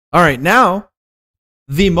All right, now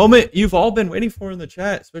the moment you've all been waiting for in the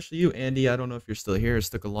chat, especially you, Andy. I don't know if you're still here. It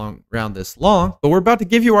took a long round this long, but we're about to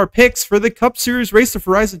give you our picks for the Cup Series race of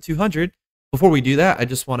Verizon 200. Before we do that, I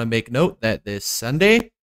just want to make note that this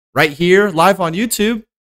Sunday, right here, live on YouTube,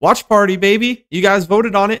 watch party, baby. You guys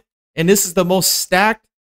voted on it, and this is the most stacked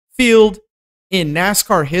field in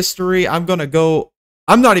NASCAR history. I'm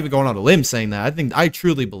not even going on a limb saying that. I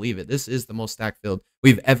truly believe it. This is the most stacked field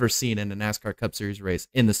we've ever seen in a NASCAR Cup Series race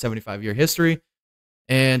in the 75-year history.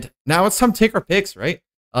 And now it's time to take our picks, right?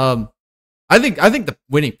 I think the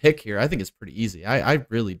winning pick here, I think is pretty easy. I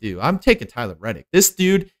really do. I'm taking Tyler Reddick. This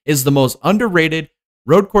dude is the most underrated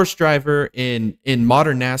road course driver in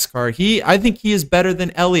modern NASCAR. I think he is better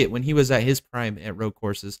than Elliott when he was at his prime at road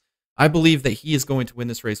courses. I believe that he is going to win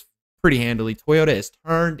this race pretty handily. Toyota has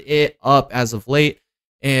turned it up as of late,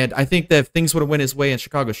 and I think that if things would have went his way in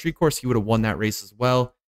Chicago Street Course, he would have won that race as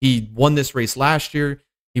well. He won this race last year.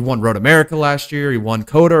 He won Road America last year. He won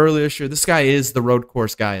COTA earlier this year. This guy is the road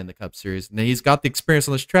course guy in the Cup Series. And he's got the experience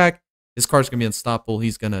on this track. His car's gonna be unstoppable.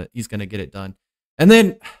 He's gonna get it done. And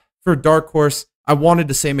then for dark horse, I wanted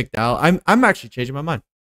to say McDowell. I'm actually changing my mind.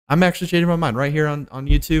 I'm actually changing my mind right here on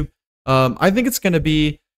YouTube. I think it's gonna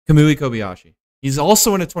be Kamui Kobayashi. He's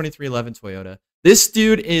also in a 2311 Toyota. This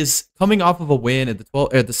dude is coming off of a win at the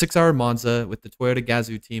 6-hour Monza with the Toyota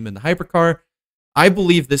Gazoo team in the hypercar. I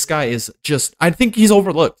believe this guy is I think he's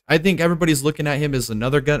overlooked. I think everybody's looking at him as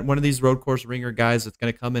another one of these road course ringer guys that's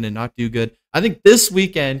going to come in and not do good. I think this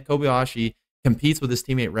weekend, Kobayashi competes with his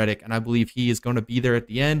teammate Reddick, and I believe he is going to be there at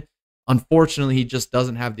the end. Unfortunately, he just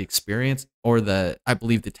doesn't have the experience or I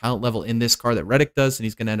believe the talent level in this car that Reddick does, and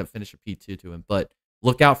he's going to end up finishing P2 to him. But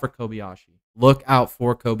look out for Kobayashi. Look out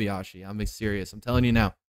for Kobayashi. I'm serious. I'm telling you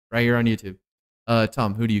now, right here on YouTube.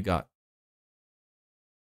 Tom, who do you got?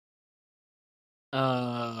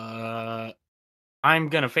 I'm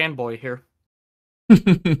gonna fanboy here.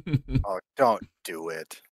 Oh, don't do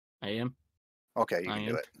it. I am. Okay, you can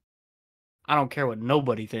do it. I don't care what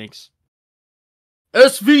nobody thinks.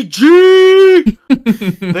 SVG!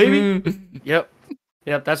 Baby! Yep,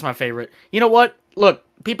 that's my favorite. You know what? Look,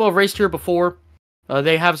 people have raced here before.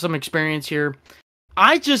 They have some experience here.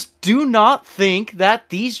 I just do not think that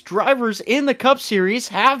these drivers in the Cup Series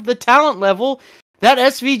have the talent level that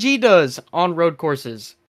SVG does on road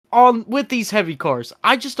courses, with these heavy cars.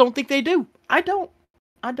 I just don't think they do. I don't.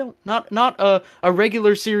 Not a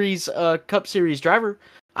regular series Cup Series driver.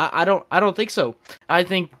 I don't think so. I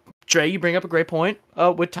think, Trey, you bring up a great point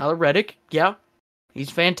with Tyler Reddick. Yeah, he's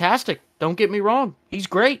fantastic. Don't get me wrong. He's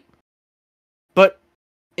great. But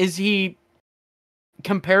is he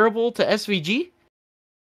comparable to SVG?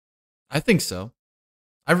 I think so.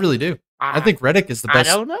 I really do. I think Reddick is the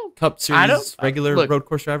best Cup Series regular road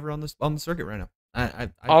course driver on the circuit right now.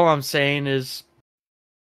 All I'm saying is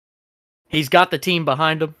he's got the team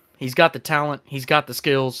behind him. He's got the talent. He's got the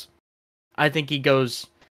skills. I think he goes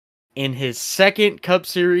in his second Cup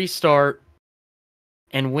Series start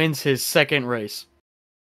and wins his second race.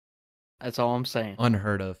 That's all I'm saying.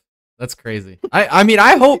 Unheard of. That's crazy. I mean,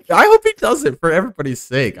 I hope he does it for everybody's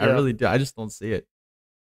sake. Yeah. I really do. I just don't see it.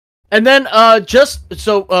 And then,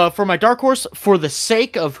 for my dark horse, for the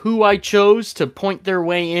sake of who I chose to point their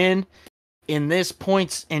way in this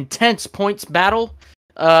intense points battle,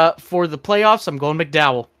 for the playoffs, I'm going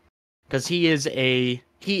McDowell, because he is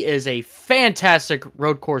a fantastic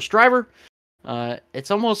road course driver. It's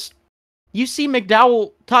almost, you see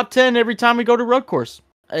McDowell top 10 every time we go to road course.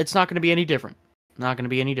 It's not going to be any different. Not going to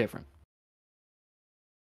be any different.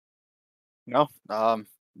 No,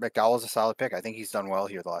 McDowell's a solid pick. I think he's done well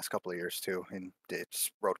here the last couple of years too, and it's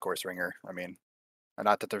road course ringer. I mean,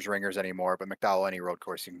 not that there's ringers anymore, but McDowell, any road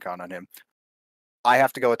course, you can count on him. I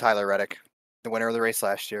have to go with Tyler Reddick, the winner of the race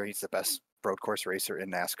last year. He's the best road course racer in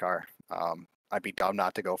NASCAR. I'd be dumb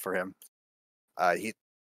not to go for him. He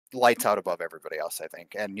lights out above everybody else, I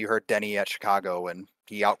think. And you heard Denny at Chicago, and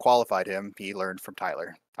he outqualified him. He learned from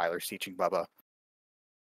Tyler. Tyler's teaching Bubba.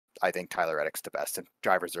 I think Tyler Reddick's the best, and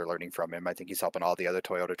drivers are learning from him. I think he's helping all the other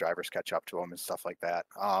Toyota drivers catch up to him and stuff like that.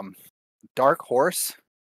 Dark horse.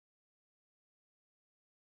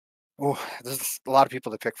 Oh, there's a lot of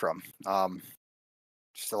people to pick from.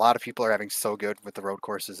 Just a lot of people are having so good with the road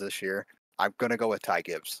courses this year. I'm going to go with Ty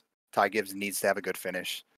Gibbs. Ty Gibbs needs to have a good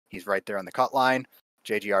finish. He's right there on the cut line.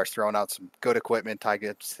 JGR's thrown out some good equipment. Ty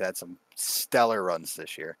Gibbs had some stellar runs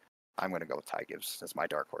this year. I'm going to go with Ty Gibbs as my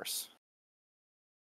dark horse.